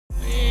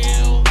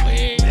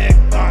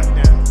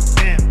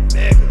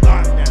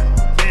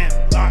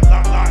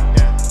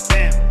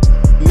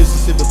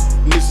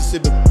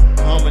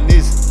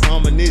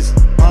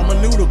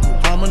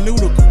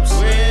nudicles.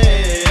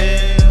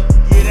 Well,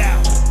 Get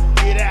out,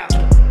 get out.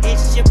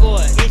 it's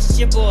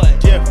your boy,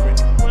 Jeffrey.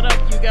 What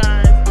up, you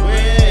guys?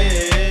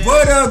 Well,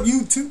 What up,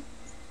 you two?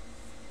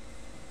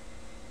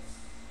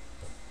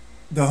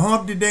 The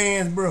Humpty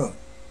dance, bro.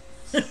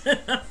 You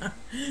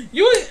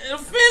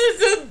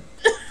finish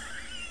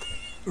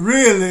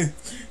Really? the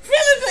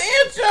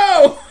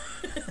intro.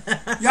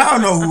 Y'all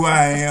know who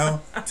I am.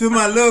 To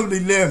my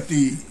lovely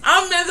lefty.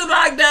 I'm Mr.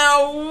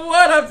 Lockdown.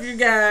 What up, you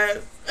guys?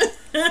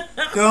 The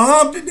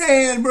Humpty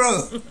dance,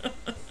 bro.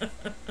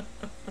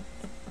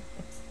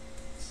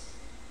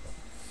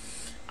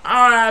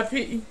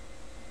 R.I.P.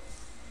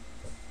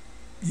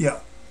 Yeah.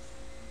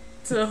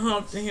 to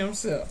Humpty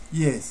himself.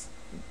 Yes.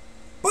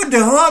 But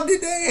the Humpty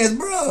dance,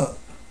 bro.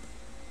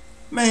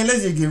 Man,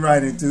 let's just get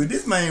right into it.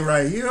 This man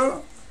right here.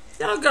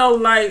 Y'all go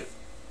like,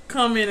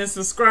 comment, and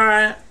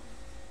subscribe.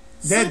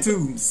 That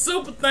too.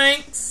 Super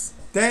thanks.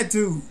 That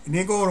too. And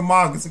then go to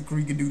Moccasin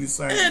Creek and do the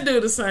same. And do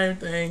the same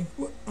thing.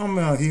 I'm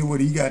out here what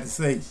he got to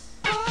say.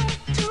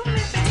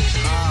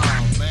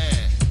 oh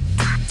man.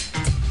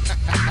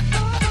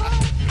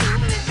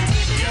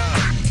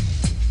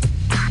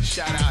 Yo.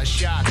 Shout out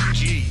Shock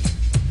G.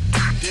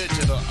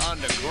 Digital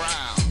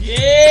Underground.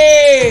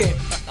 Yeah.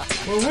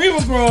 When we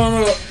were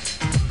growing up.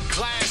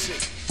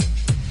 Classic.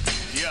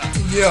 Yeah.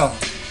 Yeah.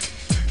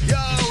 Yo,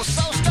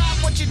 so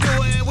stop what you're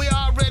doing. We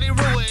already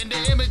ruined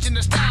the image and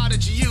the style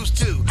that you used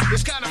to.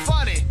 It's kind of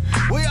funny.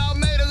 We all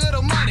made a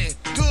little money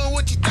doing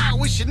what you thought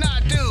we should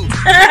not do.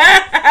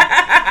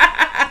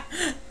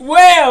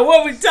 Well,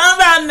 what we talking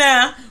about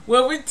now?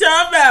 What we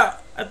talking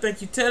about? I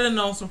think you telling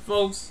on some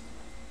folks.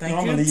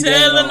 I'ma You leave that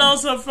telling alone. on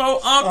some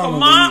folks. Uncle I'ma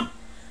Mom,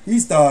 He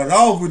started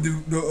off with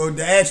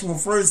the actual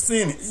first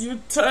sentence. you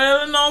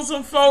telling on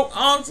some folks.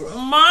 Uncle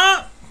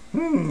Mom.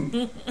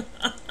 Yo,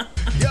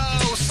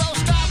 so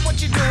stop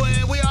what you're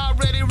doing. We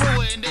already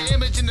ruined the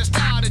image and the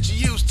style that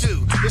you used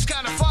to. It's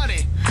kind of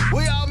funny.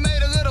 We all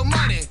made a little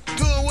money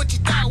doing what you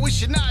thought we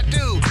should not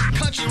do.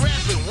 Country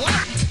rapping what?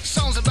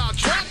 Songs about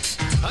trucks?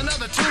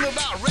 Another tune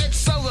about red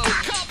solo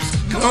cups?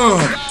 Come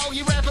on, dog,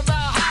 you rap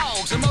about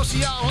hogs, and most of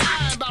y'all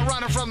lying about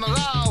running from the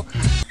law.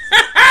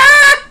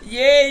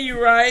 Yeah,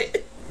 you right.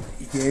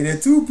 He gave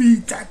that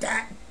 2-piece,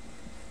 ta-ta.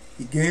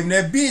 He gave him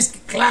that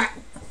biscuit, clack.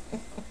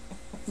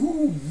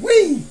 Ooh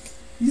wee!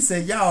 He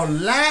said y'all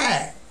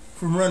lied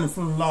from running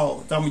from the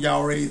law. Some of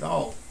y'all raised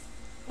off.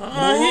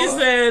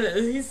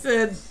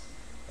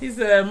 He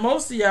said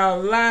most of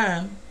y'all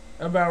lying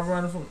about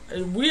running from.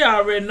 We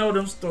already know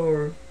them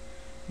stories.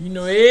 You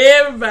know,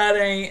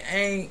 everybody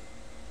ain't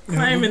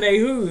claiming they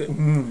hood.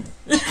 Come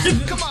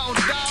on,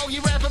 dog,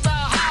 you rap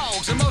about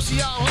hogs, and most of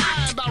y'all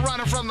lying about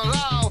running from the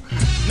law.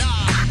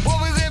 Nah, boy,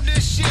 we live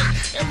this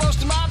shit, and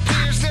most of my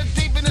peers live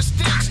deep in the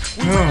sticks.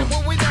 We rap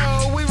what we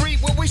know, we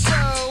reap what we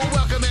sow.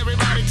 Welcome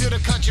everybody to the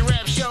Country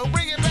Rap Show.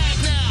 Bring it back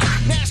now,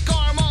 NASCAR,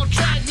 I'm on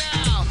track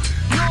now.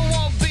 You don't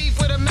want beef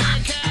with a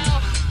mad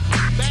cow.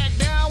 Back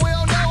down, we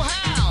don't know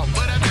how,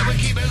 but I bet we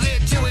keep it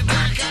lit till we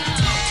black out.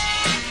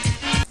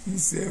 He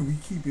said we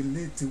keep it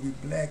lit till we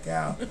black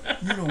out.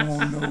 You don't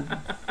want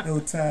no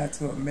tie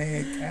to a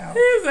mad cow.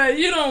 He said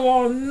you don't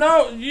want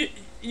no. You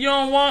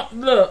don't want.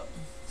 Look,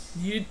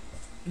 you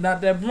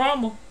not that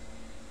Brahma.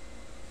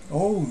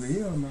 Oh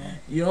hell no!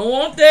 You don't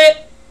want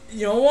that.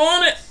 You don't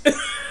want it.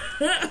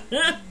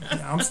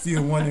 I'm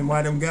still wondering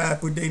why them guys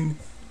put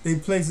they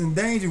place in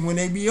danger when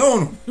they be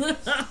on them.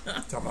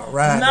 Talking about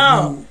riding.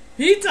 No,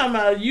 he talking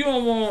about you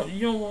don't want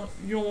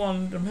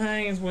them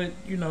hangs with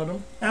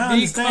them. I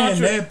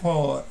understand that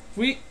part.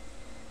 We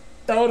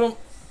throw them.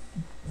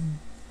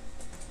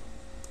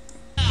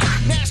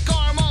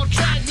 NASCAR, I'm on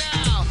track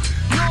now.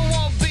 You don't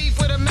want beef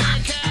with a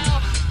mad cow.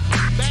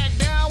 Back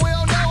down, we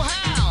don't know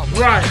how.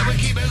 Right. We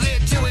keep it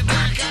lit till we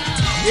black out.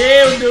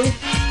 Yeah, we do.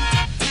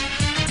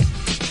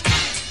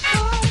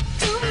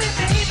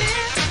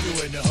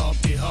 Doing the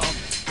Humpty Hump.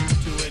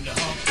 Doing the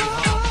Humpty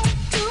Hump.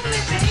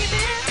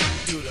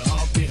 Do the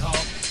Humpty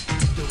Hump.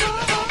 Doing the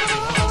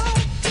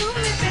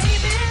Humpty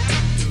Hump.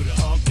 Do the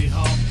Humpty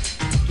Hump.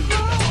 Doing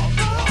the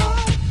Humpty Hump.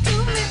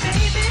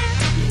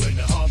 Doing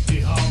the Humpty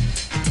Hump.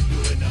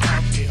 Doing the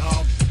Humpty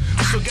Hump.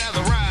 So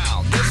gather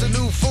round. There's a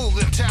new fool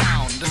in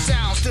town. The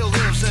sound still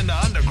lives in the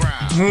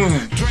underground.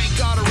 Drink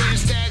all the red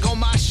stag on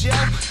my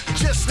shelf.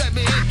 Just let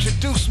me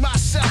introduce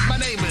myself. My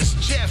name is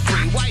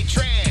Jeffrey. White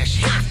trash,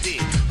 hefty.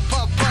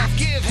 Puff puff,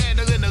 give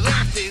handle in the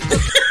lefty.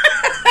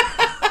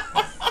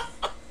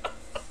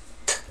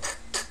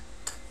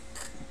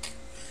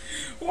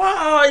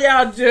 Wow,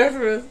 y'all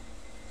Jeffrey.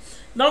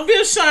 Don't be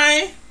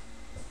ashamed.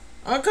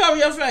 Uncover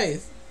your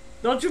face.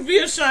 Don't you be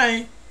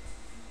ashamed.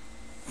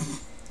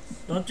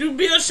 Don't you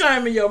be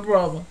ashamed of your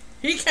brother.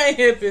 He can't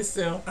help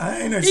himself.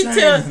 I ain't ashamed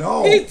at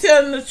all. He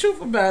telling the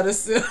truth about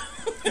himself.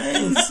 I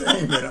ain't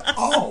ashamed at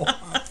all.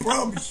 I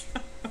promise you.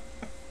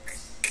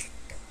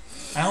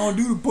 I don't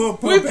do the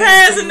puff. We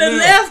passing the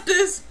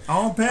leftists.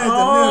 I don't pass the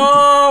leftists.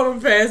 Oh,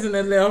 we're passing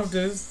the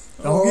leftists.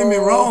 Don't get me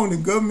wrong. The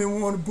government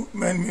wanted to put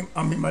me.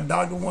 I mean, my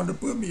doctor wanted to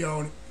put me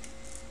on it.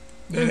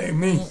 That ain't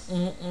me.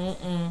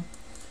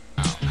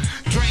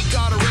 Drink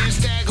all the red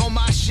stag on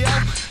my show.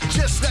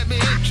 Just let me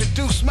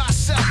introduce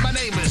myself. My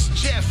name is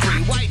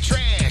Jeffrey, white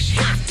trash,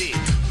 hefty.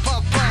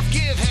 Puff, puff,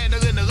 give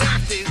handle in the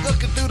lefty.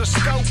 Looking through the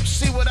scope,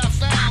 see what I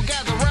found.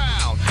 Gather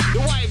round,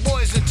 the white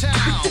boys in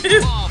town.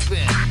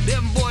 Bumping,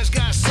 them boys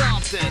got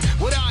something.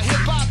 Without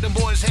hip-hop, them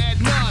boys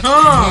had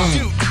nothing.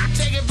 Shoot,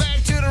 take it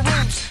back to the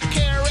roots.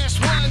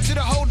 KRS-One to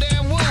the whole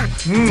damn woo.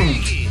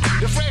 Biggie,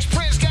 the Fresh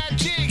Prince got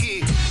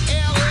jiggy.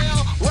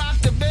 LL, rock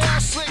the bell,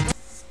 slick.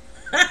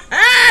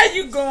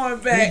 You going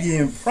back? He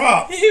getting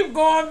props. You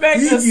going back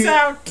He to get-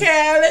 South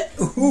Cali?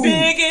 Who?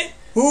 Biggie,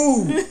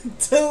 Who?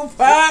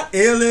 Tupac.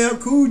 LL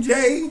Cool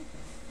J.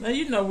 Now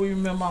you know we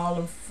remember all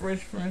the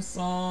Fresh Prince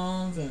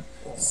songs and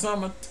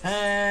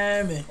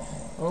Summertime and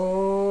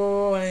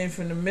I ain't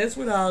finna mess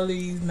with all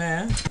these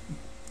now.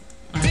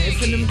 I ain't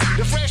Biggie, finna.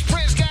 the Fresh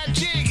Prince got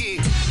jiggy.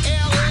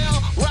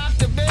 LL, rock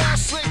the bell,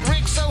 slick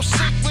Rick, so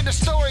sick with the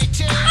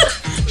storytelling.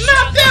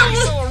 Not that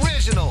one. So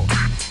original.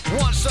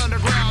 Once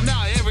underground,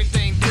 now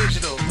everything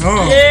digital.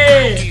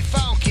 Yeah. Funky,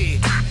 funky,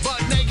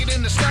 butt naked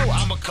in the snow.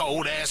 I'm a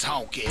cold ass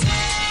honky.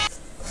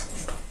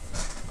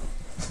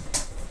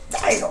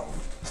 Damn.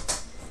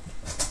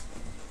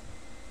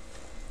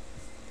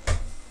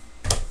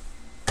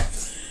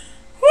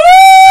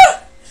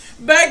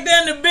 Woo! Back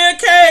then the Bill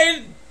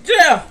Cage,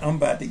 Jeff. I'm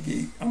about to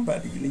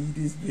leave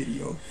this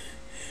video.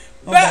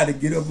 I'm Back- about to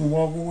get up and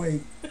walk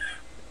away.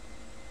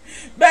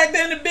 Back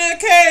then the Bill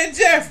Cage,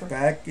 Jeffrey.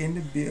 Back in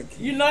the bill.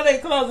 You know they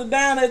close it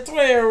down at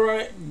 12,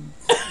 right?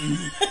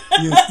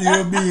 You'll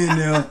still be in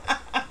there.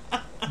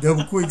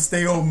 Double quick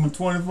stay open for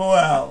 24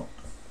 hours.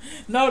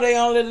 No, they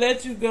only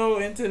let you go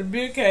into the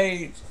Bill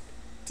Cage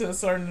to a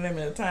certain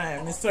limit of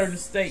time in certain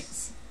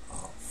states.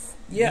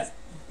 Yep.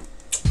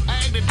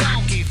 I ain't the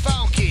donkey,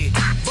 funky,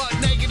 butt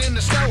naked in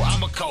the snow.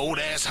 I'm a cold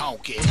ass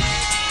honky.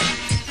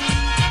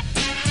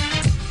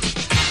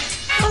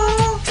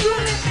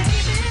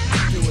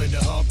 Doing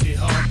the Humpty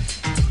Hump,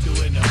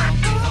 doing the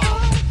Humpty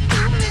Hump.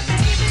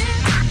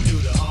 Do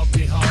the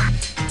Humpty Hump,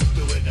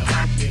 doing the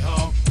Humpty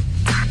Hump.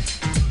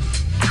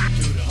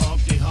 Do the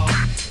Humpty Hump,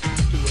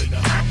 doing the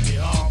Humpty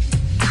Hump.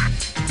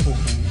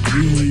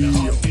 Doing the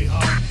Humpty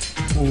Hump,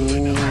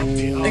 doing the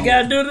Humpty Hump. They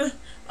gotta do the.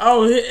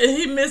 Oh,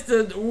 he missed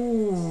the.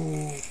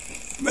 Ooh.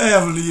 Man,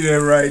 I believe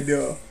that right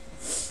there.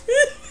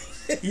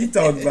 He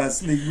talked about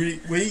Slick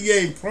Rick. Well, he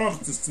gave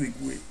props to Slick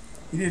Rick.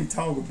 He didn't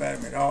talk about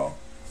him at all.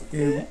 He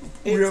gave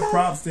real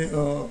props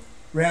to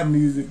rap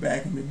music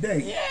back in the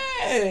day.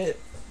 Yeah,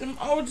 them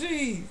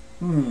OGs.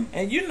 Hmm.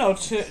 And you know,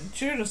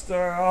 Children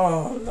Star.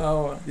 Oh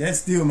Lord, That's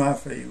still my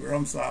favorite.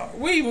 I'm sorry.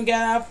 we even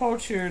got our poor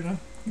children.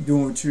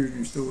 Doing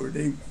children's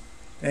story.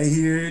 They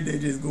hear it, they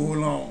just go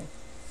along.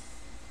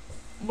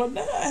 But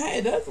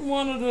hey, that's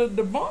one of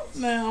the bumps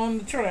now on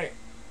the track.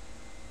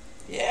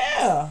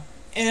 Yeah,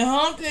 and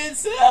Humpty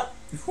itself.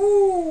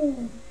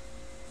 Whoo.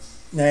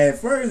 Now at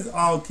first,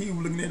 all kids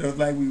were looking at us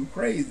like we were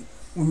crazy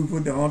when we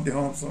put the Humpty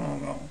Hump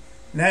song on.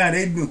 Now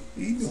he doing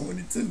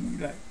it too. He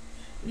like,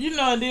 You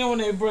know, and then when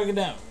they break it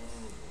down,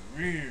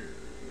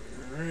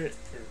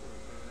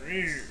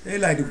 they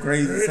like the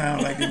crazy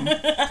sound like them,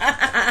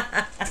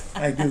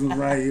 like this one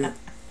right here.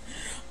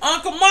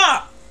 Uncle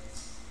Mark,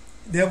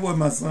 That's what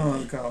my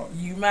son's called.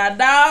 you my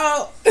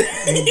dog. Ain't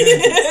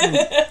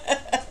that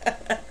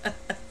the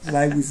truth?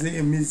 Like we say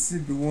in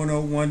Mississippi,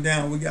 101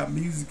 down, we got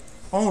music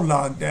on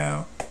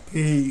lockdown.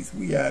 Peace.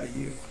 We out of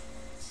here.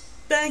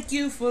 Thank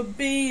you for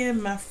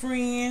being my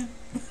friend.